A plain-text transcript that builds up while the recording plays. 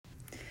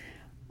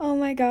Oh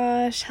my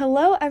gosh.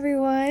 Hello,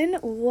 everyone.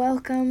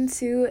 Welcome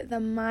to the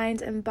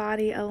Mind and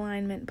Body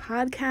Alignment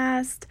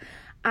Podcast.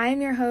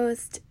 I'm your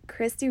host,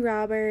 Christy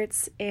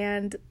Roberts,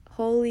 and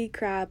holy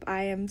crap,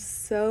 I am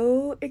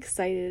so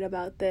excited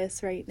about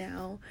this right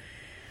now.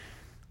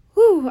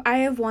 I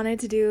have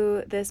wanted to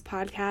do this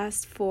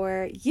podcast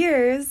for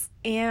years,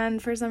 and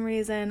for some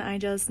reason, I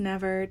just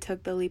never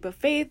took the leap of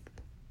faith.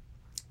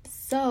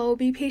 So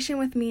be patient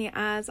with me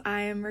as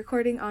I am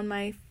recording on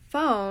my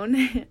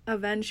phone.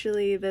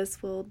 Eventually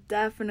this will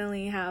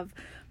definitely have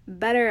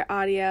better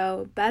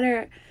audio,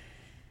 better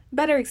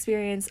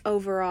experience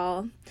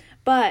overall.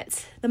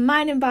 But the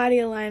Mind and Body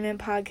Alignment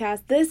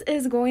Podcast, this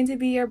is going to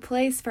be your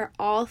place for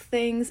all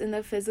things in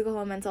the physical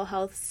and mental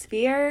health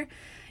sphere.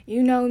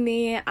 You know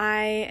me,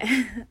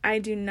 I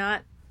do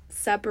not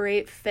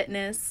separate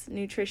fitness,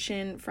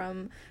 nutrition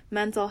from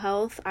mental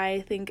health.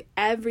 I think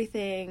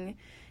everything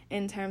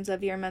in terms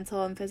of your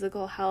mental and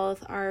physical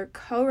health are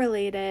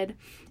correlated,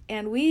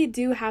 and we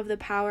do have the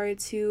power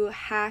to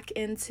hack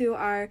into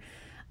our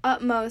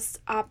utmost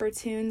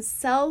opportune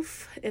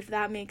self, if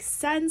that makes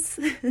sense.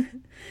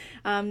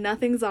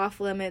 Nothing's off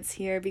limits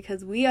here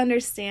because we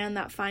understand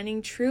that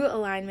finding true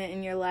alignment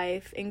in your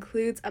life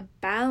includes a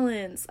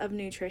balance of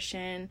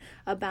nutrition,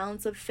 a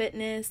balance of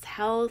fitness,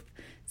 health,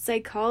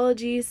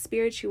 psychology,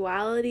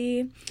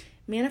 spirituality,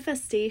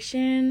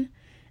 manifestation,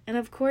 and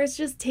of course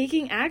just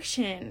taking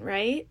action,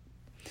 right?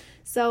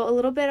 So a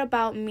little bit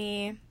about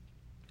me.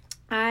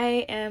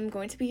 I am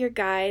going to be your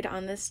guide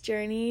on this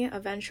journey.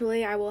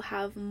 Eventually, I will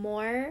have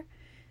more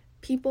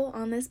people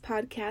on this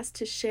podcast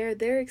to share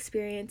their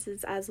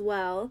experiences as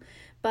well.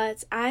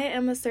 But I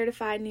am a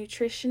certified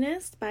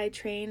nutritionist by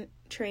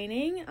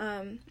training,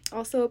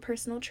 also a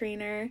personal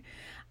trainer.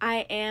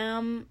 I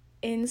am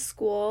in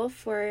school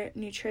for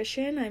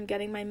nutrition. I'm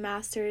getting my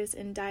master's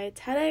in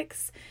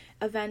dietetics.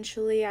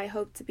 Eventually, I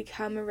hope to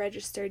become a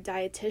registered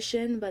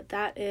dietitian, but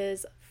that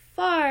is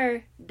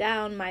far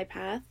down my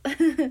path.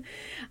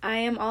 I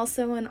am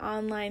also an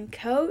online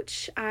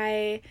coach.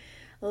 I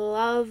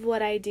love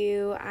what I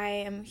do. I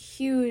am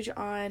huge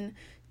on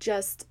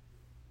just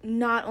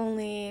not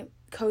only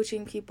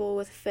coaching people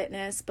with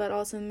fitness, but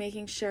also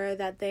making sure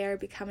that they are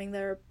becoming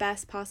their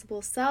best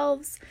possible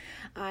selves.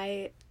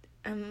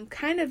 I'm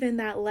kind of in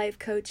that life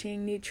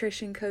coaching,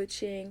 nutrition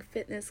coaching,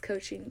 fitness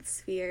coaching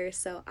sphere,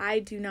 so I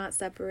do not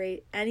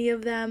separate any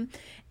of them,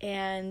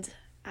 and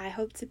I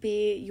hope to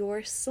be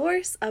your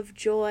source of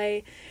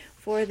joy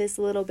for this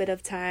little bit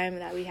of time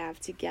that we have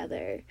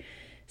together.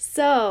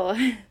 So,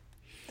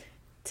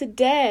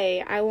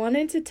 today I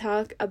wanted to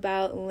talk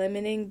about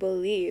limiting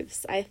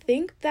beliefs. I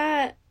think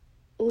that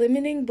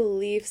limiting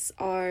beliefs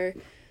are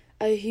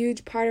a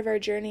huge part of our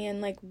journey,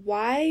 and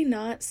why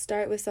not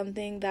start with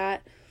something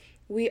that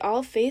we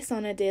all face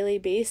on a daily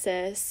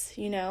basis,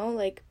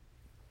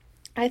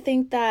 I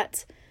think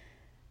that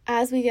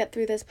as we get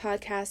through this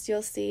podcast,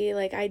 you'll see,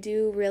 I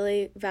do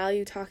really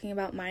value talking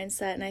about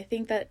mindset, and I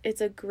think that it's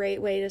a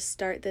great way to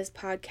start this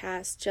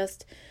podcast,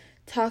 just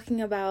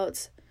talking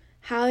about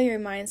how your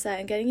mindset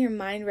and getting your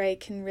mind right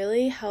can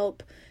really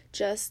help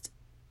just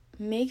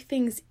make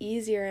things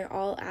easier in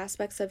all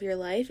aspects of your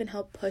life and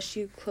help push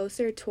you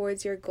closer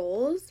towards your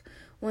goals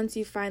once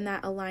you find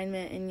that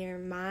alignment in your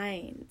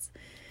mind.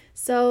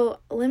 So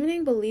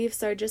limiting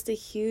beliefs are just a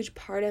huge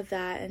part of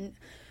that, and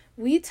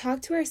we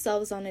talk to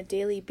ourselves on a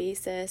daily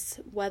basis,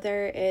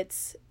 whether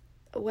it's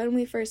when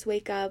we first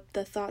wake up,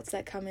 the thoughts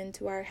that come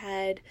into our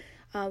head,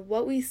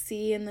 what we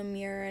see in the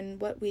mirror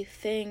and what we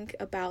think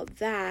about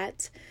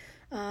that,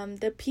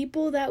 the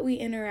people that we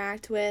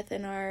interact with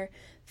and our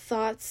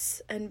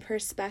thoughts and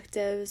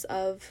perspectives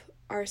of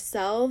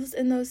ourselves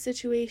in those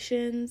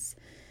situations.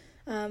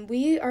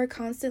 We are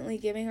constantly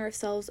giving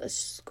ourselves a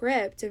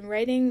script and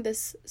writing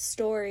this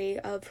story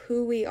of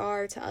who we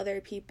are to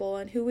other people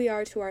and who we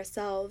are to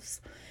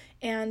ourselves.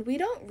 And we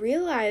don't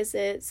realize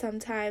it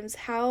sometimes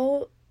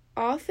how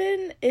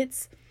often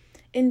it's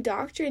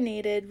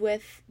indoctrinated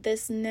with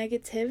this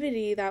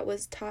negativity that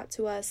was taught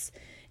to us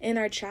in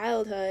our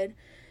childhood,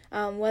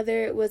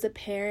 whether it was a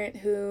parent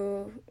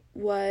who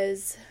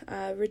was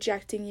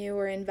rejecting you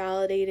or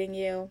invalidating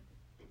you.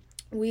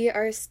 We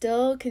are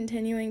still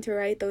continuing to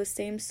write those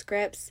same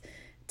scripts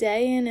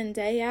day in and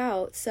day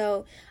out.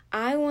 So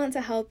I want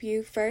to help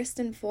you first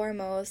and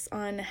foremost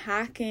on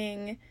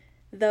hacking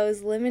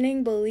those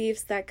limiting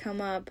beliefs that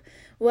come up,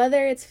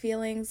 whether it's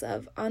feelings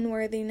of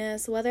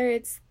unworthiness, whether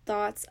it's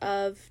thoughts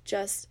of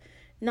just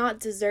not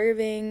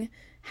deserving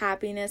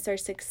happiness or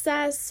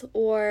success,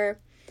 or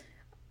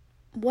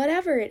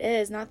whatever it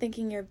is, not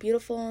thinking you're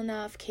beautiful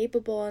enough,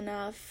 capable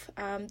enough.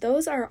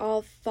 Those are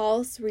all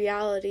false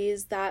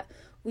realities that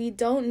we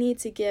don't need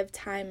to give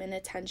time and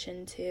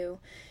attention to,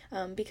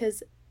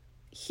 because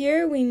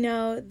here we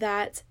know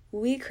that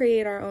we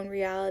create our own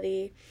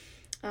reality.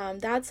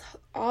 That's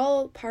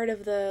all part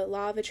of the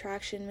law of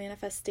attraction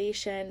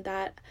manifestation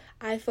that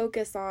I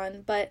focus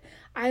on, but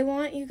I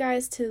want you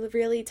guys to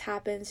really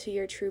tap into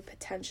your true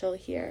potential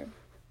here.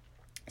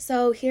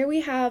 So here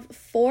we have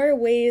 4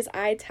 ways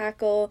I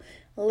tackle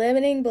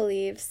limiting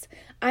beliefs.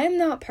 I am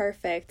not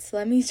perfect.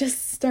 Let me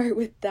just start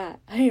with that.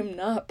 I am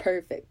not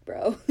perfect,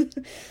 bro.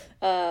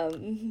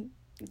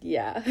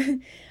 Yeah.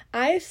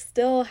 I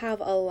still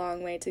have a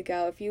long way to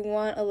go. If you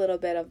want a little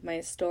bit of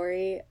my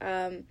story,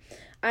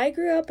 I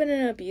grew up in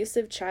an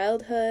abusive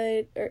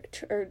childhood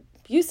or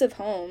abusive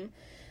home.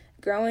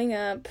 Growing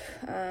up,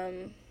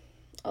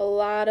 a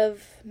lot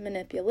of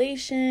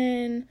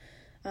manipulation,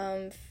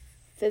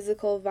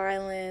 physical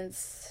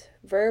violence,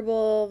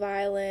 verbal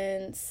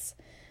violence.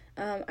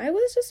 I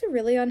was just a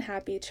really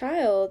unhappy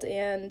child,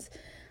 and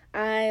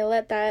I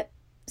let that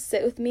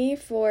sit with me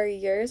for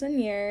years and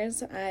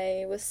years.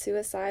 I was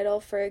suicidal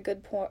for a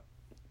good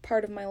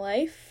part of my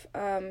life,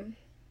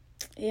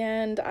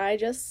 and I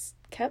just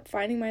kept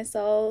finding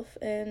myself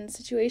in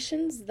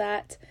situations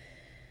that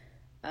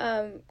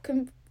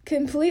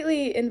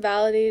completely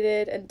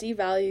invalidated and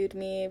devalued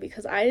me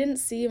because I didn't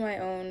see my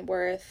own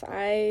worth.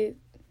 I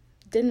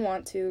didn't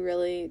want to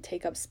really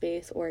take up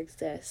space or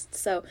exist.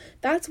 So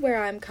that's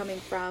where I'm coming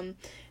from.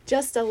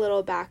 Just a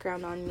little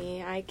background on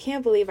me. I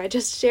can't believe I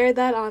just shared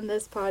that on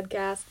this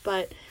podcast,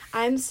 but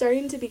I'm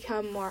starting to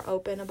become more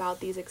open about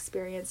these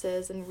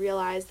experiences and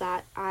realize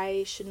that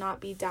I should not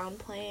be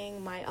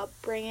downplaying my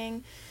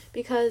upbringing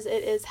because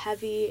it is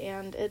heavy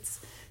and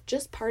it's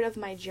just part of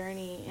my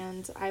journey,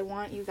 and I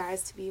want you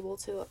guys to be able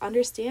to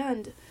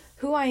understand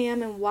who I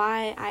am and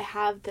why I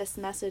have this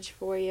message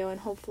for you, and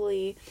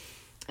hopefully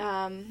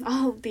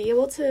I'll be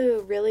able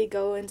to really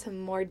go into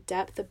more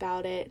depth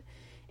about it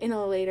in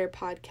a later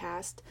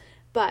podcast.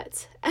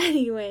 But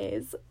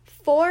anyways,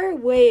 4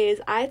 ways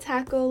I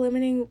tackle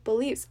limiting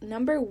beliefs.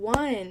 Number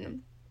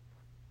 1,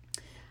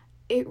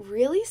 it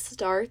really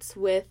starts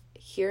with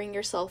hearing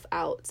yourself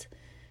out.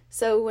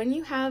 So when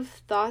you have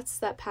thoughts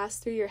that pass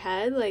through your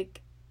head,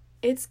 like,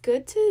 it's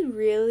good to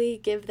really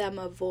give them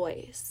a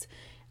voice,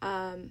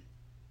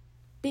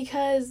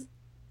 because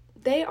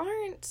they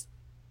aren't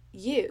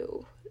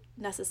you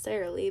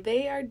necessarily.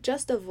 They are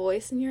just a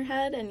voice in your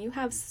head, and you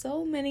have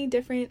so many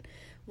different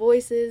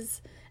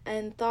voices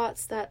and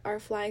thoughts that are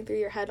flying through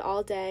your head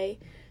all day.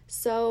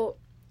 So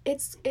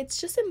it's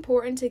just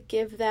important to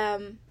give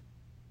them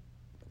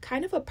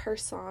kind of a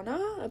persona,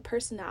 a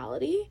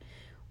personality,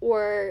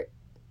 or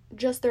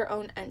just their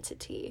own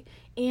entity,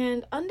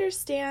 and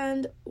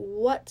understand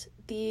what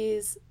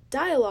these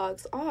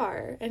dialogues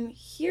are and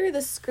hear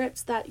the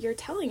scripts that you're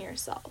telling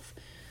yourself.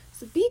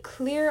 So be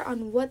clear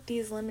on what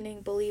these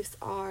limiting beliefs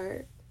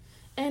are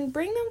and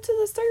bring them to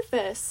the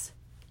surface.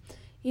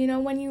 You know,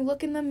 when you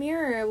look in the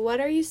mirror, what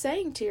are you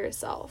saying to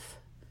yourself?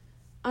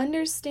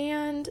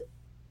 Understand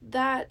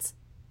that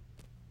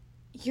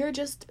you're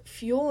just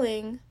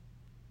fueling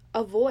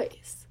a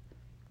voice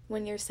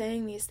when you're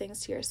saying these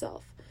things to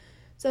yourself.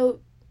 So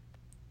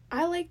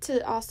I like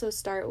to also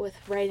start with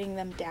writing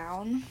them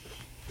down.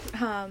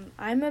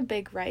 I'm a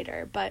big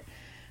writer, but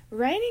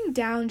writing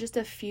down just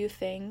a few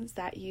things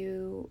that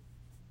you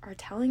are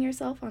telling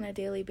yourself on a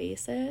daily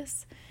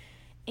basis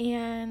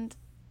and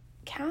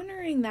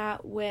countering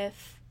that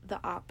with the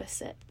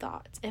opposite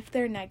thoughts if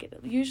they're negative.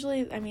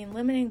 Usually,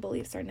 limiting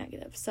beliefs are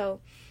negative. So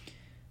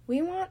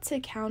we want to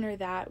counter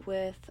that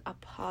with a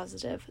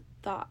positive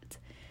thought.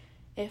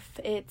 If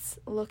it's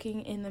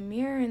looking in the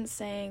mirror and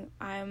saying,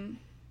 I'm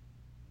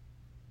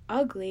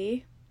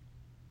ugly,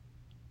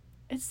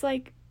 it's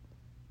like,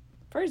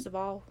 first of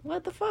all,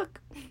 what the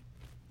fuck?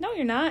 No,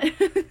 you're not.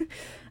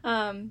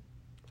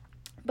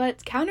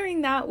 But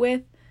countering that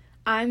with,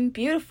 I'm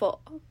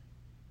beautiful.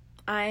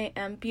 I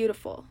am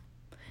beautiful.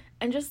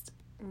 And just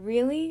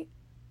really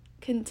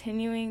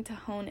continuing to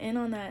hone in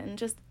on that and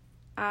just,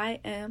 I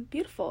am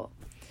beautiful.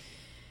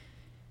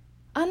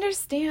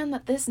 Understand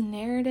that this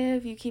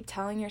narrative you keep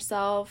telling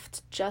yourself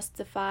to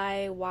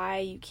justify why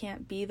you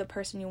can't be the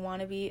person you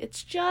want to be,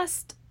 it's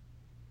just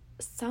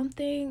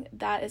something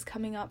that is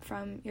coming up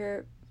from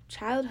your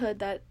childhood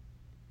that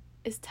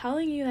is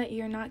telling you that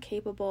you're not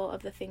capable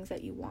of the things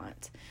that you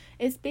want.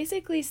 It's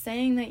basically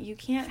saying that you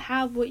can't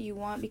have what you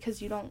want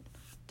because you don't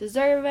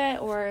deserve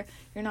it or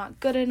you're not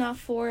good enough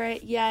for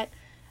it yet.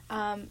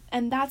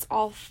 And that's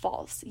all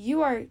false.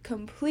 You are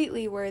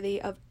completely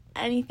worthy of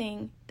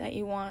anything that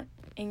you want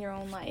in your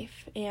own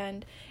life.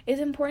 And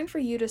it's important for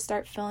you to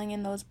start filling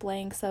in those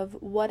blanks of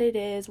what it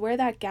is, where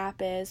that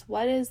gap is,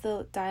 what is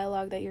the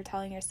dialogue that you're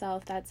telling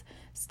yourself that's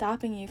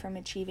stopping you from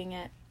achieving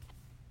it.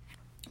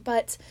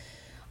 But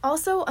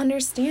also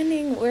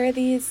understanding where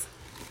these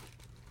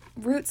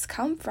roots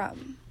come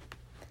from.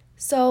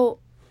 So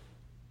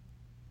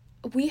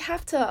we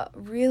have to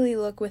really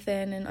look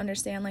within and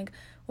understand, like,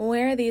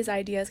 where these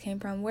ideas came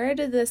from. Where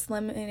did this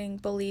limiting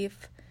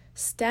belief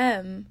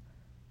stem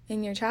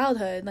in your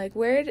childhood? Like,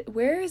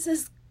 where is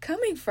this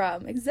coming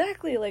from?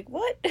 Exactly, like,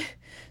 what?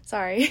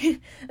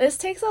 Sorry. This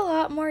takes a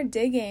lot more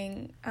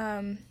digging.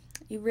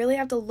 You really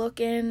have to look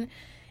in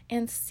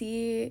and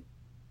see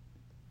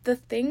the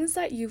things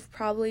that you've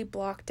probably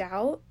blocked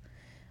out,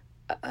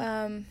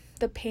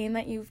 the pain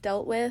that you've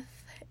dealt with,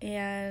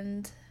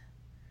 and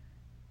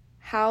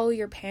how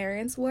your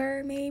parents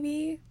were,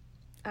 maybe.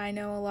 I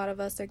know a lot of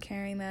us are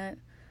carrying that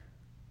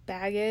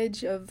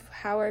baggage of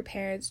how our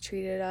parents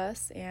treated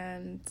us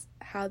and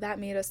how that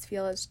made us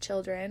feel as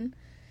children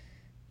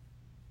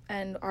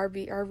and our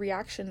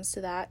reactions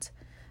to that.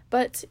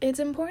 But it's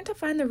important to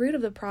find the root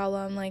of the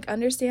problem, like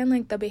understand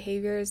like the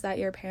behaviors that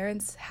your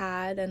parents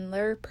had and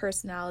their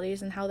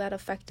personalities and how that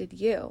affected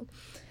you.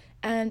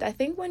 And I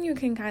think when you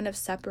can kind of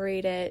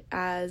separate it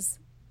as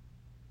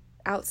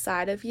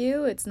outside of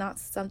you, it's not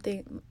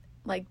something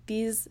like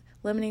these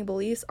limiting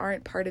beliefs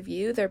aren't part of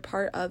you, they're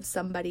part of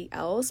somebody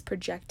else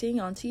projecting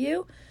onto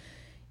you,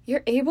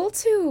 you're able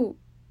to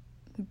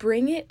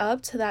bring it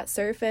up to that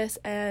surface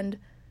and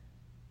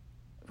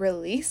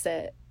release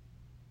it.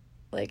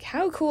 Like,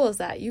 how cool is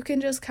that? You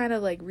can just kind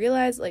of like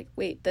realize, like,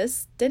 wait,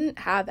 this didn't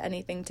have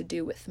anything to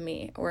do with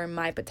me or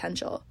my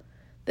potential.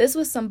 This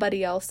was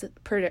somebody else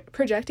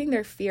projecting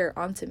their fear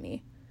onto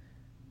me.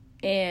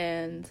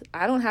 And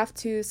I don't have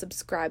to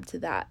subscribe to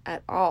that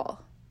at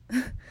all.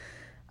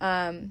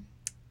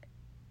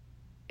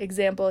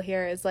 Example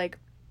here is like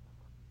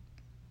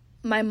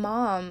my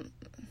mom.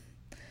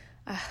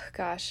 Oh,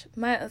 gosh,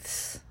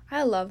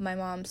 I love my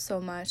mom so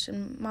much.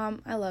 And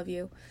Mom, I love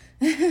you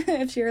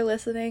if you're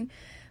listening.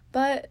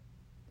 But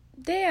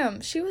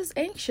damn, she was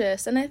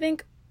anxious. And I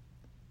think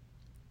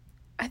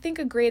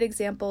a great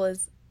example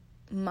is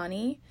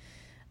money,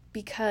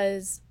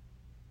 because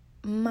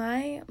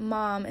my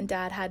mom and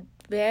dad had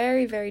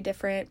very, very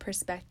different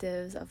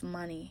perspectives of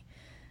money.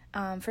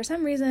 For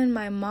some reason,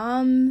 my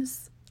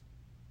mom's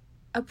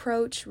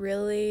approach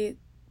really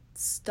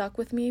stuck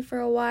with me for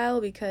a while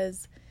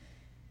because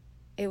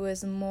it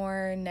was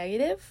more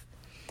negative.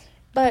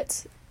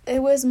 But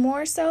it was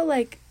more so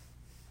like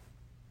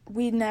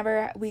we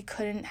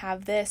couldn't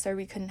have this, or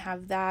we couldn't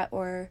have that,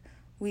 or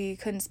we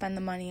couldn't spend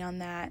the money on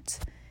that.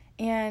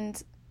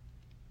 And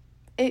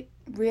it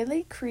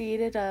really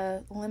created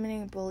a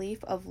limiting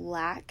belief of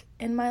lack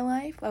in my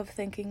life, of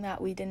thinking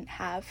that we didn't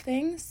have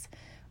things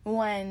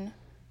when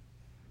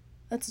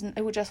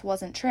it just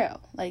wasn't true.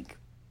 Like,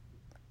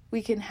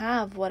 we can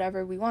have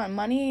whatever we want.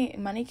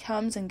 Money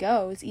comes and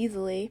goes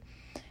easily.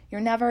 You're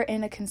never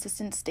in a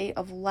consistent state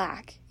of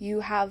lack.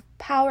 You have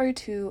power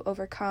to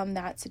overcome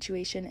that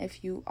situation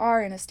if you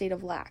are in a state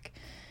of lack.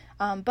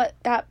 But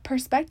that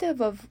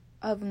perspective of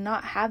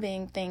not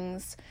having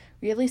things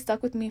really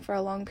stuck with me for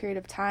a long period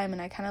of time,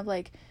 and I kind of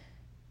like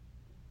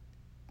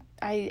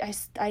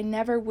I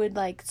never would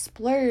like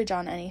splurge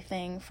on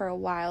anything for a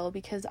while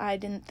because I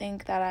didn't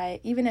think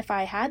that even if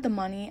I had the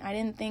money,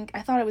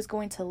 I thought I was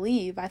going to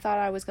leave. I thought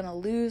I was going to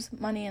lose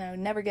money and I would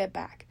never get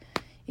back,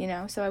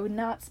 so I would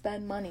not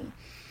spend money.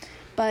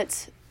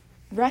 But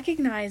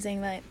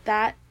recognizing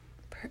that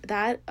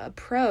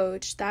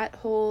approach, that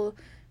whole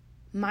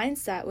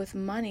mindset with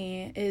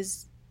money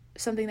is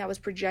something that was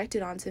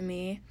projected onto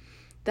me,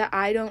 that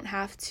I don't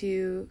have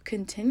to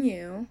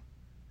continue.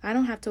 I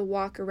don't have to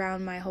walk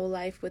around my whole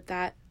life with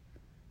that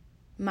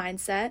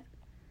mindset.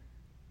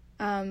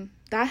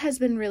 That has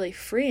been really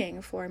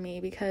freeing for me,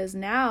 because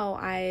now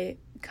I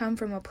come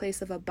from a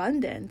place of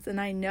abundance and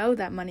I know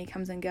that money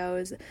comes and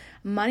goes.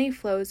 Money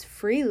flows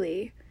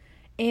freely.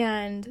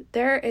 And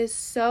there is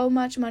so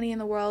much money in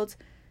the world.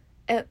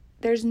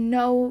 There's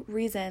no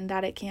reason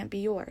that it can't be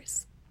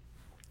yours.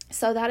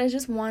 So that is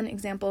just one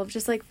example of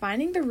just like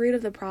finding the root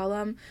of the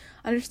problem,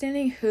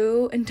 understanding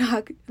who and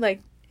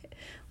like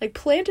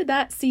planted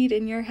that seed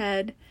in your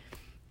head,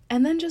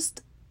 and then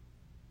just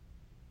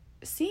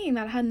seeing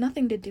that it had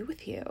nothing to do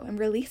with you and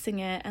releasing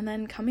it, and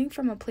then coming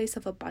from a place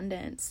of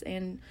abundance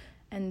and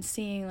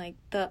seeing like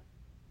the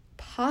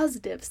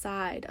positive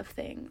side of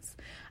things.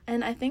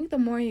 And I think the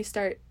more you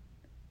start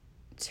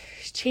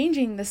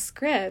changing the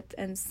script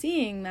and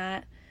seeing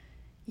that,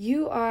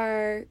 you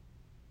are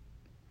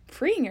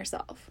freeing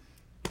yourself.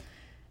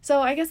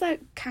 So I guess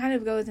that kind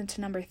of goes into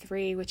number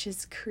 3, which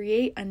is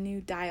create a new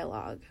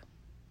dialogue.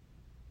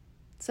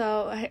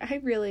 So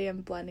I really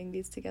am blending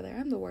these together.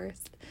 I'm the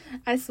worst.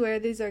 I swear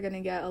these are going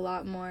to get a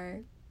lot more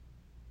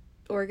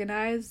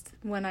organized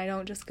when I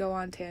don't just go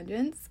on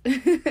tangents.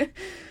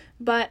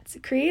 But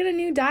create a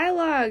new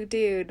dialogue,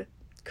 dude.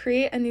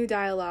 Create a new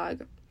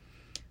dialogue.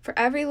 For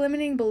every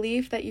limiting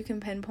belief that you can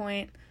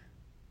pinpoint,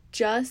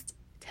 just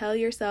tell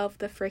yourself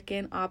the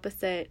freaking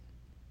opposite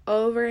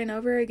over and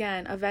over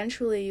again.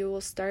 Eventually, you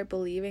will start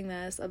believing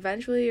this.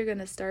 Eventually, you're going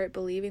to start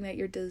believing that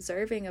you're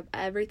deserving of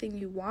everything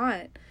you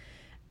want,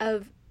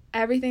 of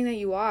everything that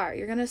you are.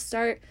 You're going to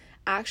start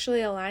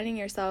actually aligning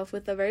yourself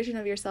with the version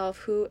of yourself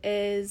who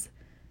is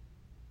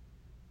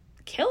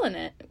killing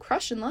it,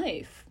 crushing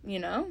life,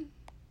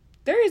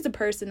 There is a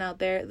person out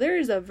there, there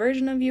is a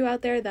version of you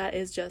out there that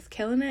is just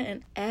killing it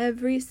in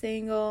every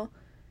single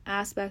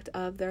aspect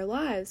of their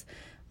lives.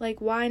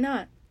 Like, why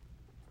not?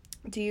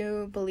 Do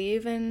you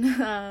believe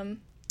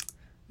in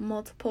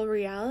multiple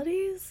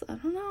realities? I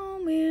don't know,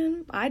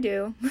 man. I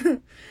do.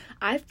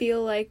 I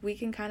feel like we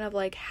can kind of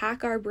like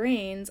hack our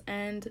brains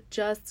and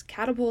just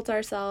catapult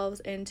ourselves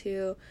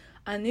into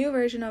a new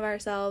version of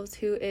ourselves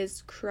who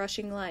is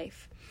crushing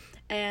life.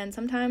 And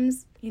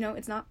sometimes,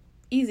 it's not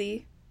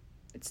easy.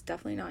 It's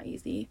definitely not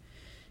easy.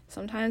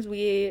 Sometimes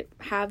we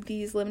have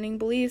these limiting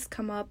beliefs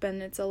come up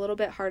and it's a little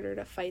bit harder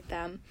to fight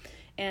them.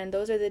 And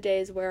those are the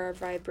days where our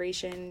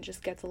vibration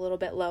just gets a little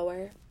bit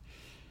lower.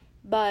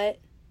 But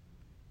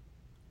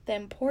the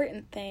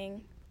important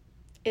thing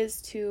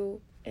is to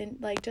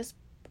just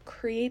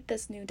create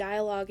this new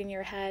dialogue in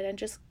your head and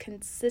just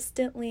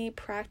consistently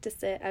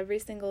practice it every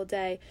single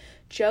day.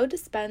 Joe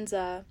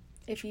Dispenza,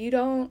 if you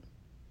don't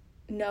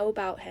know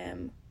about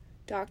him,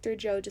 Dr.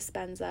 Joe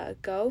Dispenza,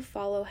 go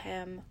follow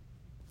him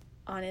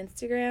on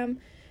Instagram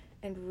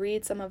and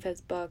read some of his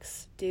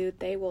books. Dude,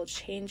 they will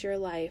change your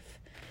life.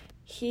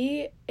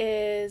 He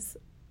is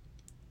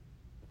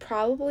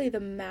probably the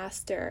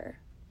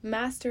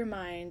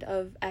mastermind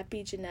of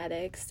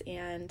epigenetics,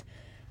 and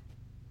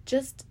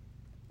just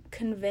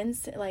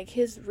convinced,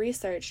 his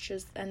research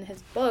and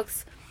his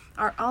books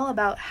are all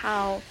about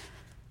how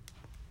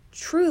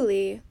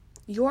truly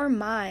your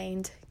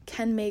mind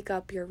can make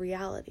up your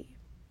reality.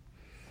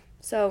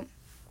 So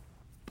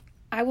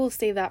I will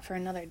save that for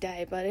another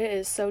day, but it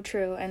is so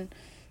true, and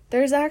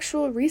there's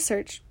actual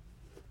research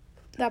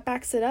that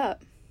backs it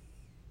up.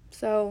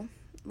 So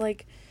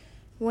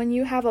when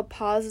you have a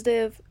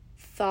positive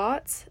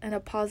thought and a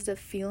positive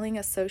feeling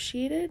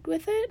associated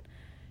with it,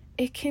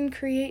 it can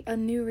create a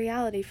new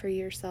reality for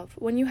yourself.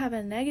 When you have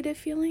a negative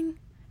feeling,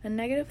 a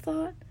negative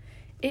thought,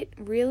 it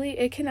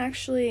can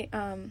actually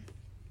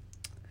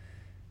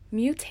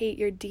mutate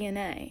your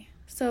DNA.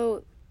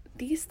 So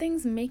these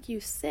things make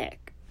you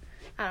sick.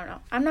 I don't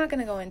know. I'm not going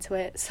to go into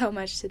it so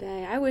much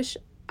today. I wish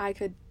I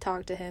could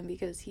talk to him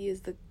because he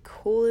is the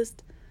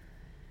coolest.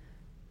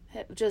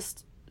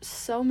 Just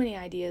so many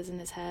ideas in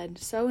his head,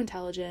 so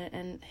intelligent,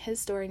 and his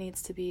story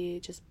needs to be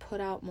just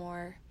put out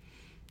more.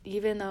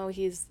 Even though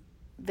he's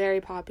very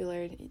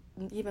popular,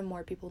 even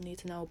more people need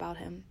to know about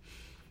him.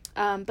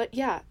 But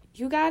yeah,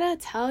 you gotta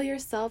tell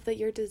yourself that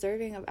you're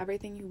deserving of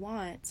everything you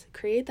want.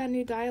 Create that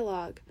new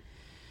dialogue.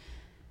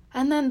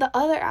 And then the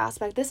other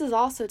aspect, this is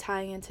also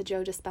tying into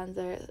Joe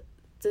Dispenza,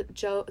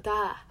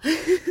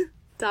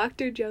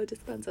 Dr. Joe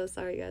Dispenza,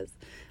 sorry guys.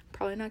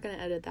 Probably not gonna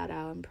edit that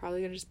out. I'm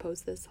probably gonna just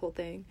post this whole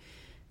thing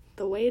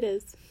the way it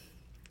is.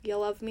 You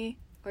love me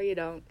or you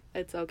don't,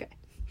 it's okay.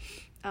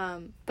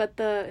 But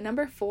the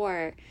number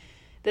 4,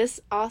 this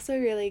also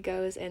really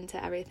goes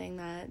into everything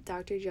that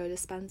Dr. Joe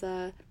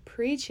Dispenza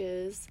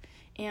preaches,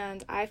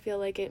 and I feel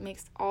like it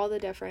makes all the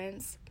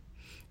difference.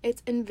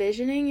 It's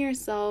envisioning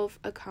yourself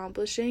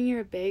accomplishing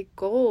your big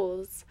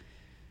goals.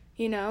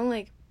 We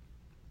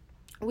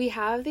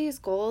have these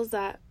goals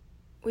that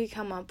we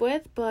come up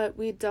with, but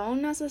we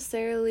don't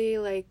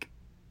necessarily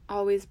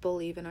always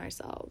believe in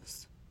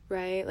ourselves,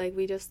 right?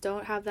 We just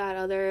don't have that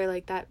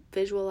other that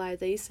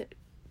visualization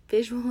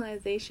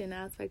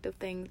aspect of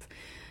things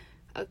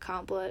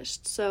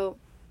accomplished. So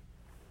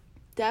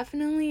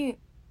definitely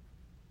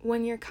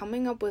when you're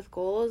coming up with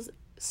goals,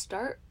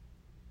 start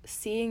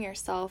seeing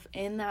yourself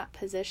in that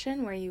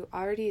position where you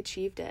already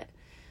achieved it.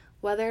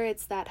 Whether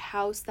it's that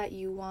house that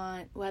you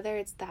want, whether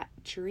it's that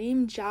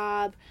dream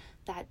job,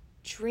 that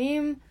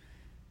dream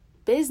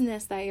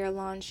business that you're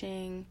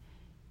launching,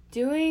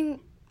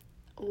 doing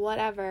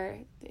whatever.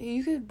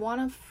 You could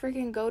want to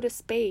freaking go to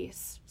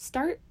space.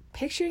 Start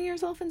picturing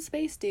yourself in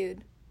space,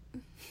 dude.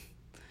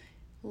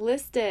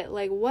 List it.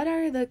 What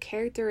are the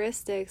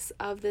characteristics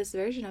of this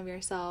version of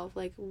yourself?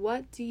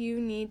 What do you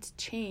need to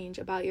change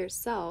about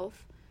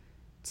yourself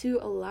to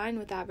align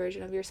with that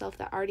version of yourself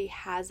that already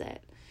has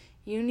it?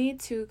 You need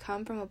to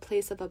come from a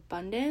place of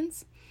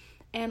abundance.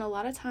 And a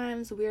lot of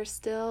times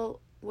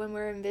when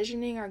we're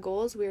envisioning our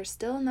goals, we are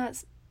still in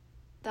that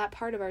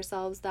part of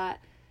ourselves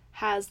that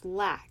has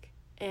lack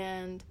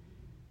and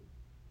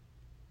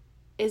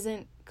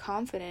isn't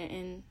confident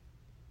in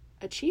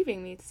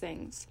achieving these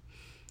things.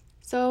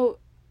 So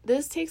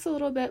this takes a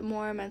little bit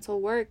more mental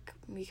work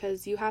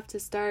because you have to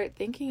start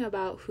thinking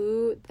about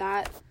who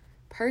that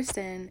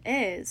person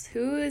is.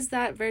 Who is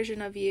that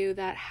version of you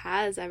that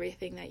has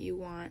everything that you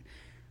want?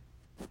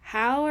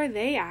 How are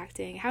they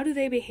acting? How do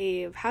they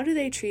behave? How do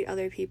they treat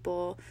other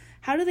people?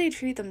 How do they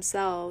treat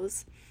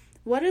themselves?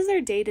 What does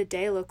their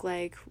day-to-day look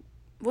like?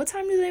 What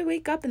time do they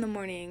wake up in the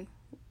morning?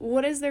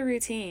 What is their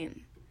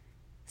routine?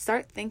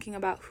 Start thinking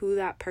about who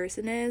that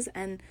person is,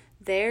 and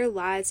there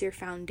lies your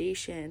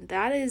foundation.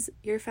 That is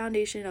your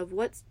foundation of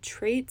what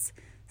traits,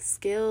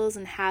 skills,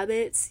 and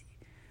habits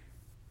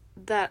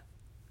that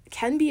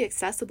can be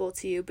accessible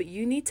to you, but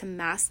you need to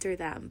master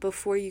them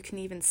before you can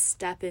even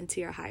step into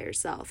your higher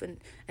self and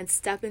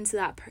step into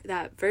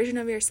that version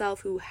of yourself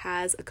who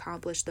has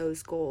accomplished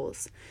those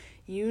goals.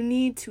 You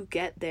need to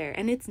get there,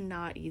 and it's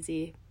not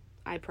easy.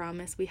 I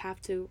promise. We have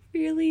to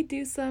really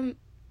do some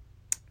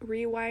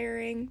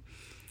rewiring,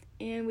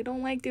 and we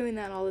don't like doing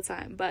that all the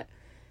time, but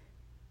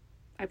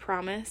I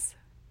promise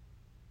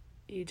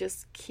you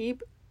just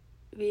keep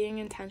being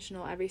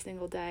intentional every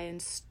single day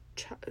and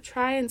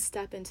try and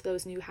step into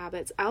those new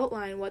habits.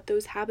 Outline what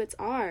those habits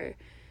are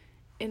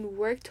and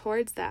work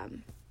towards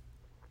them.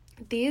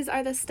 These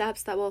are the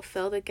steps that will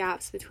fill the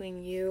gaps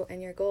between you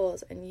and your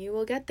goals, and you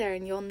will get there,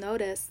 and you'll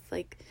notice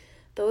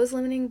those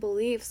limiting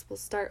beliefs will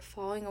start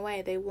falling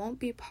away. They won't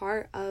be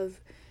part of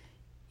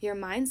your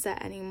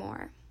mindset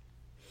anymore.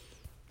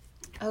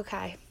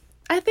 Okay,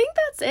 I think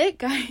that's it,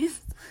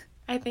 guys.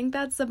 I think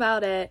that's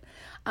about it.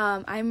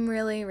 I'm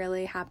really,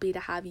 really happy to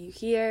have you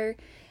here.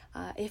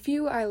 If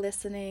you are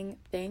listening,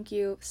 thank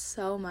you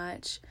so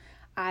much.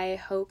 I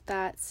hope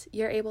that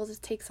you're able to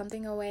take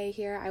something away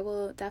here. I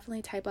will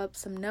definitely type up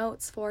some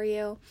notes for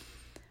you,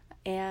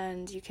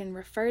 and you can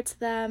refer to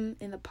them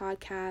in the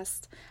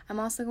podcast. I'm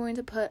also going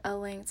to put a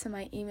link to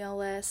my email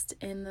list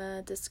in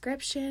the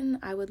description.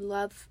 I would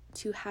love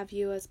to have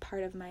you as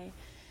part of my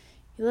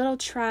little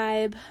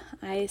tribe.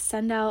 I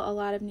send out a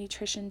lot of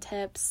nutrition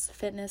tips,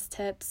 fitness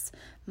tips,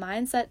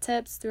 mindset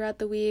tips throughout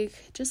the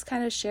week. Just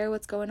kind of share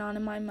what's going on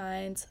in my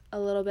mind a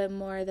little bit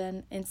more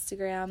than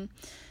Instagram.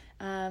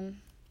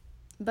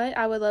 But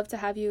I would love to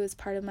have you as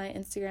part of my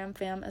Instagram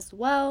fam as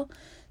well.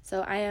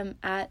 So I am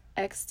at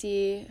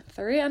xt3_fit.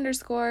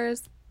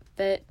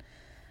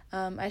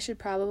 I should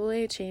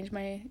probably change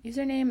my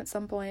username at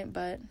some point,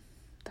 but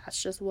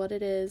that's just what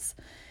it is.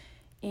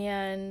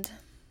 And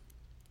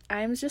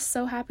I'm just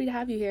so happy to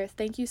have you here.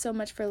 Thank you so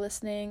much for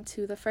listening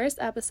to the first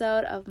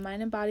episode of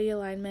Mind and Body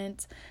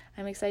Alignment.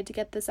 I'm excited to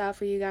get this out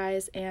for you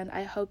guys, and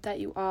I hope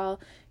that you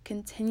all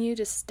continue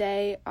to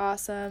stay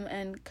awesome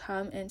and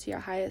come into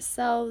your highest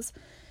selves.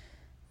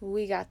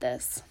 We got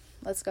this.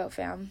 Let's go,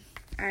 fam.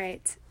 All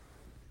right.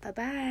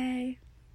 Bye-bye.